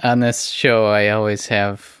 on this show, I always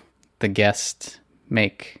have the guest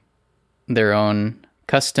make their own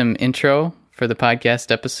custom intro for the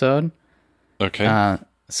podcast episode. Okay.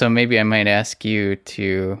 So maybe I might ask you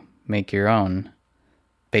to make your own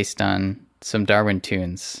based on some Darwin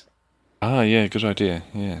tunes. Ah, yeah, good idea.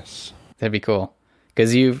 Yes. That'd be cool.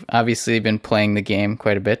 Because you've obviously been playing the game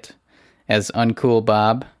quite a bit as Uncool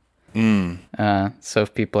Bob. So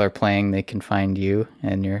if people are playing, they can find you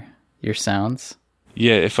and your sounds.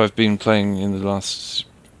 Yeah, if I've been playing in the last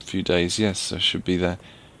few days, yes, I should be there.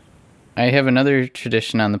 I have another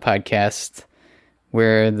tradition on the podcast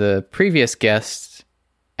where the previous guest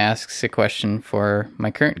asks a question for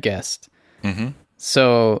my current guest. Mm-hmm.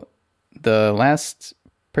 So the last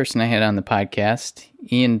person I had on the podcast,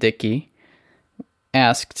 Ian Dickey,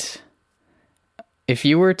 asked, if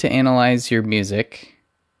you were to analyze your music,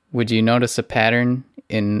 would you notice a pattern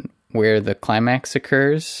in where the climax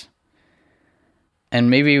occurs? And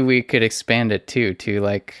maybe we could expand it too, to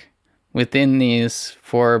like within these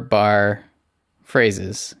 4-bar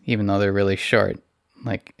phrases, even though they're really short,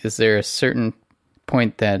 like, is there a certain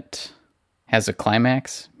point that has a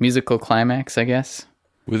climax, musical climax, I guess?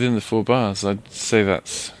 Within the 4 bars, I'd say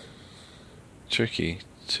that's tricky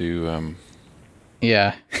to...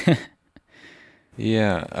 Yeah.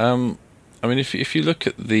 Yeah. I mean, if you look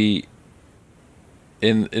at the...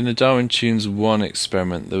 In the Darwin Tunes 1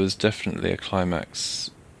 experiment, there was definitely a climax,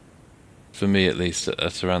 for me at least,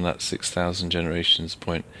 at around that 6,000 generations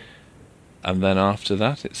point. And then after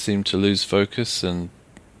that, it seemed to lose focus and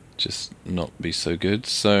just not be so good.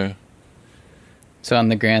 So on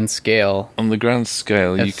the grand scale... On the grand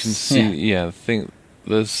scale, you can see... I think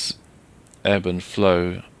there's ebb and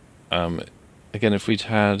flow. Again, if we'd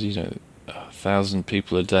had, 1,000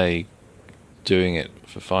 people a day doing it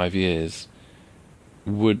for 5 years...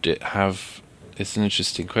 would it have... It's an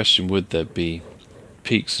interesting question. Would there be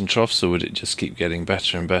peaks and troughs, or would it just keep getting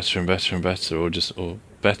better and better and better and better, or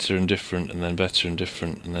better and different and then better and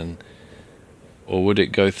different, and then... Or would it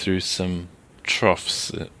go through some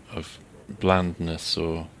troughs of blandness?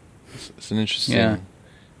 Or it's an interesting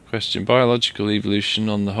question. Biological evolution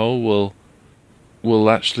on the whole will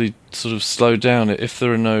actually sort of slow down. If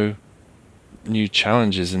there are no new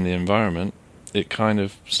challenges in the environment, it kind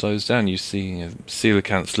of slows down. You see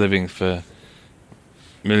coelacanths living for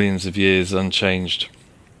millions of years unchanged,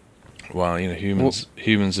 while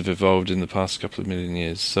humans have evolved in the past couple of million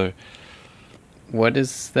years. So, what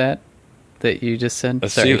is that you just said? A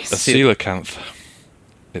coelacanth.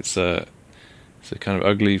 It's a kind of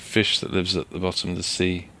ugly fish that lives at the bottom of the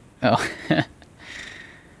sea. Oh.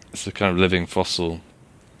 It's a kind of living fossil.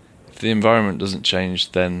 If the environment doesn't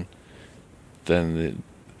change, then the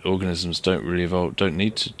organisms don't really evolve, don't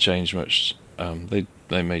need to change much. They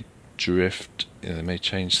may drift, they may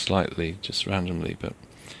change slightly, just randomly. But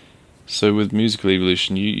so with musical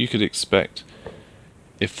evolution, you could expect,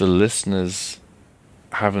 if the listeners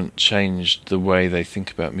haven't changed the way they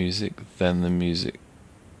think about music, then the music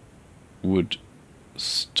would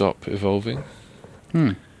stop evolving.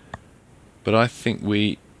 But I think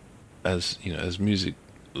we, as music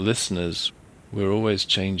listeners, we're always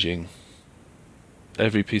changing.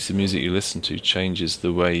 Every piece of music you listen to changes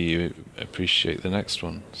the way you appreciate the next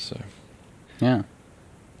one. So, yeah,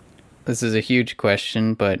 this is a huge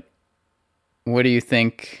question, but what do you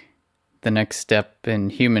think the next step in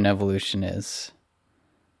human evolution is?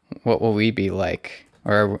 What will we be like?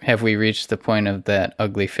 Or have we reached the point of that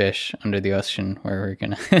ugly fish under the ocean where we're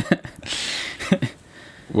gonna...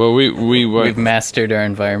 Well, we've mastered our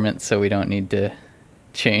environment, so we don't need to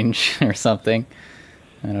change or something.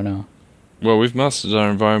 I don't know. Well, we've mastered our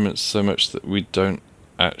environment so much that we don't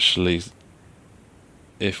actually,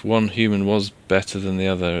 if one human was better than the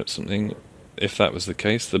other at something, if that was the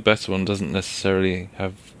case, the better one doesn't necessarily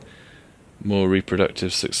have more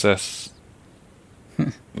reproductive success.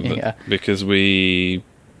 Yeah. Because we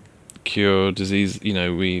cure disease,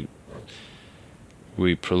 we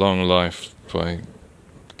prolong life by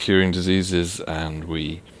curing diseases, and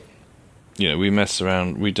we mess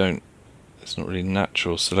around. It's not really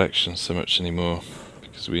natural selection so much anymore,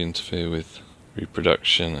 because we interfere with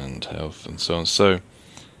reproduction and health and so on. So,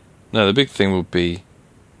 no, the big thing will be,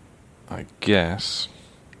 I guess,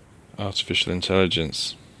 artificial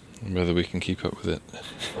intelligence, and whether we can keep up with it.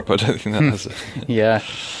 But I don't think that has Yeah.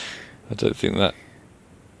 I don't think that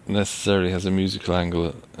necessarily has a musical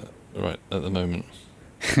angle right at the moment.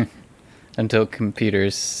 Until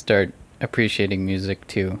computers start appreciating music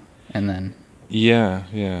too, and then...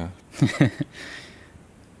 Yeah.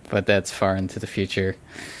 But that's far into the future.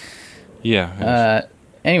 Yeah.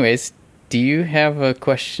 Anyways, do you have a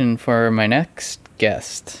question for my next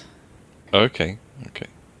guest? Okay.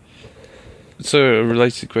 So a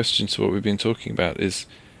related question to what we've been talking about is,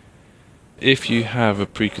 if you have a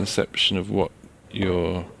preconception of what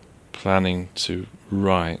you're planning to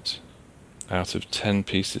write, out of 10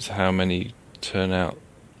 pieces, how many turn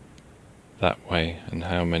that way, and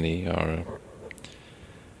how many are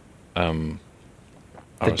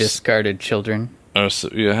The discarded children.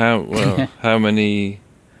 How many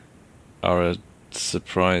are a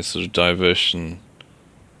surprise sort of diversion?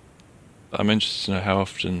 I'm interested to know how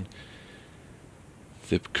often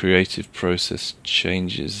the creative process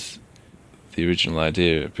changes the original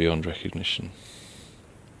idea beyond recognition.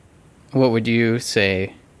 What would you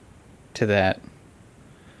say to that?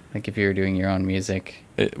 Like if you were doing your own music?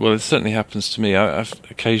 It certainly happens to me. I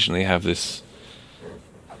occasionally have this.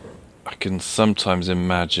 I can sometimes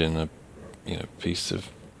imagine a piece of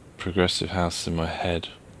progressive house in my head,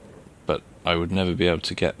 but I would never be able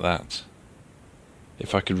to get that.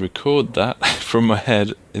 If I could record that from my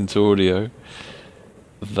head into audio,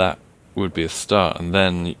 that would be a start, and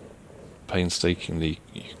then painstakingly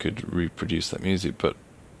you could reproduce that music. But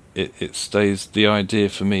it stays, the idea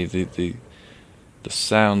for me, the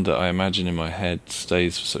sound that I imagine in my head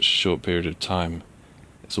stays for such a short period of time.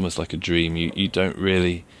 It's almost like a dream. You don't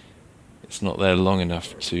really, it's not there long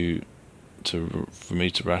enough for me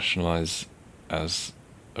to rationalize as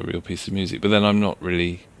a real piece of music. But then I'm not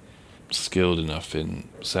really skilled enough in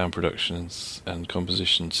sound production and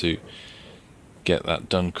composition to get that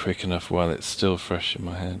done quick enough while it's still fresh in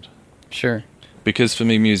my head. Sure. Because for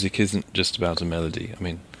me, music isn't just about a melody. I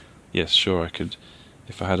mean, yes, sure, I could,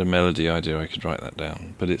 if I had a melody idea, I could write that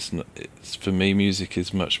down. But it's not. It's, for me, music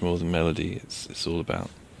is much more than melody. It's all about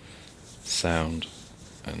sound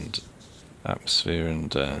and atmosphere,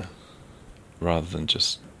 and rather than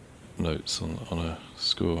just notes on a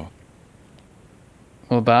score.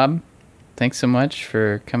 Well, Bob, thanks so much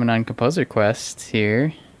for coming on Composer Quest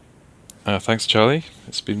here. Thanks, Charlie.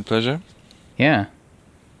 It's been a pleasure. Yeah.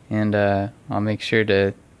 And I'll make sure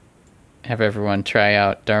to have everyone try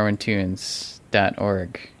out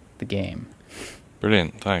darwintunes.org, the game.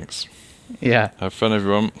 Brilliant, thanks. Yeah. Have fun,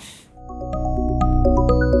 everyone.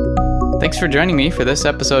 Thanks for joining me for this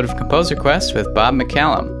episode of Composer Quest with Bob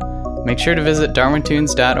McCallum. Make sure to visit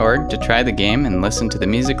darwintunes.org to try the game and listen to the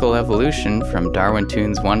musical evolution from Darwin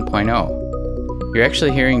Tunes 1.0. You're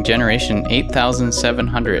actually hearing generation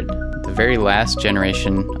 8700, the very last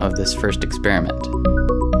generation of this first experiment.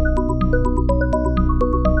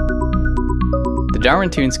 The Darwin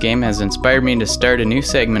Tunes game has inspired me to start a new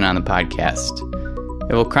segment on the podcast.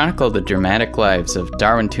 It will chronicle the dramatic lives of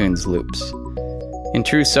Darwin Tunes loops. In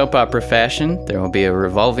true soap opera fashion, there will be a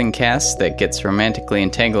revolving cast that gets romantically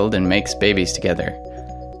entangled and makes babies together.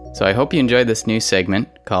 So I hope you enjoy this new segment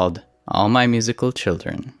called All My Musical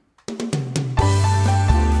Children.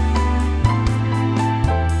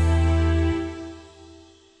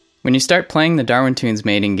 When you start playing the Darwin Tunes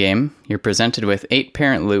mating game, you're presented with 8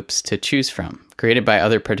 parent loops to choose from, created by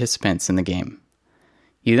other participants in the game.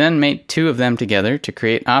 You then mate 2 of them together to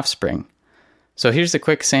create offspring. So here's a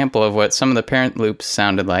quick sample of what some of the parent loops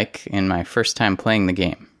sounded like in my first time playing the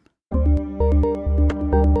game.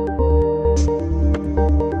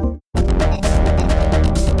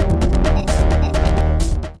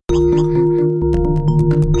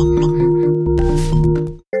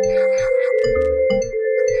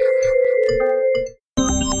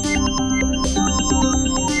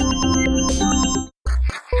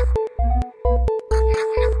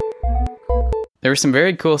 There were some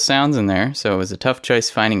very cool sounds in there, so it was a tough choice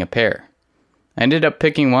finding a pair. I ended up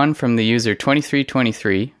picking one from the user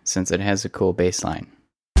 2323, since it has a cool bass line.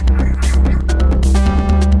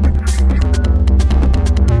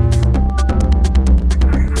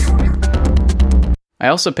 I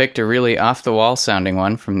also picked a really off-the-wall sounding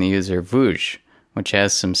one from the user Vooge, which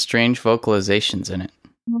has some strange vocalizations in it.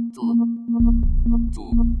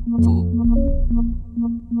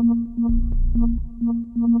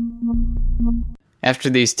 After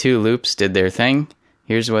these two loops did their thing,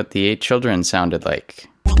 here's what the 8 children sounded like.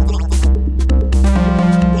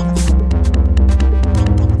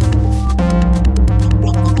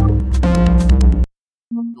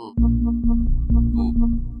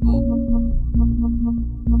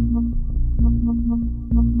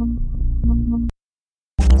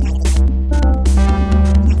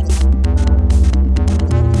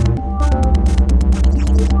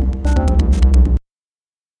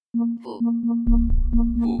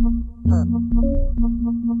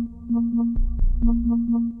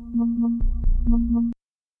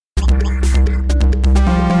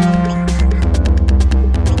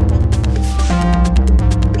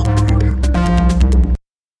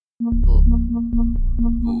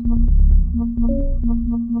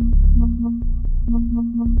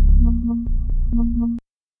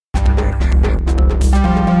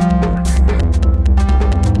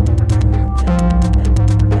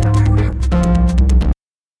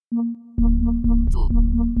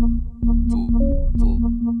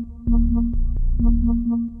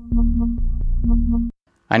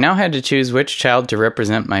 I now had to choose which child to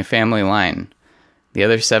represent my family line. The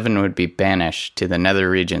other 7 would be banished to the nether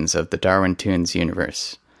regions of the Darwin Toons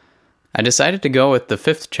universe. I decided to go with the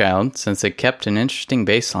 5th child since it kept an interesting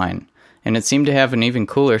bass line, and it seemed to have an even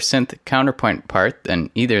cooler synth counterpoint part than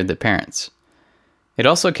either of the parents. It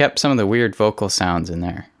also kept some of the weird vocal sounds in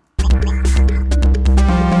there.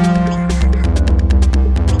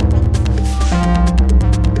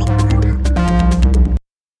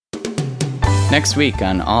 Next week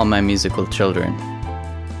on All My Musical Children,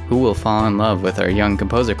 who will fall in love with our Young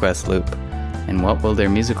Composer Quest loop, and what will their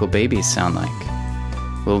musical babies sound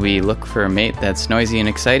like? Will we look for a mate that's noisy and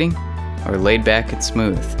exciting, or laid back and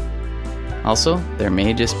smooth? Also, there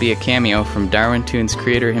may just be a cameo from Darwin Toons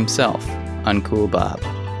creator himself, Uncool Bob.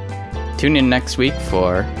 Tune in next week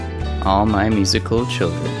for All My Musical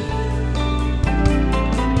Children.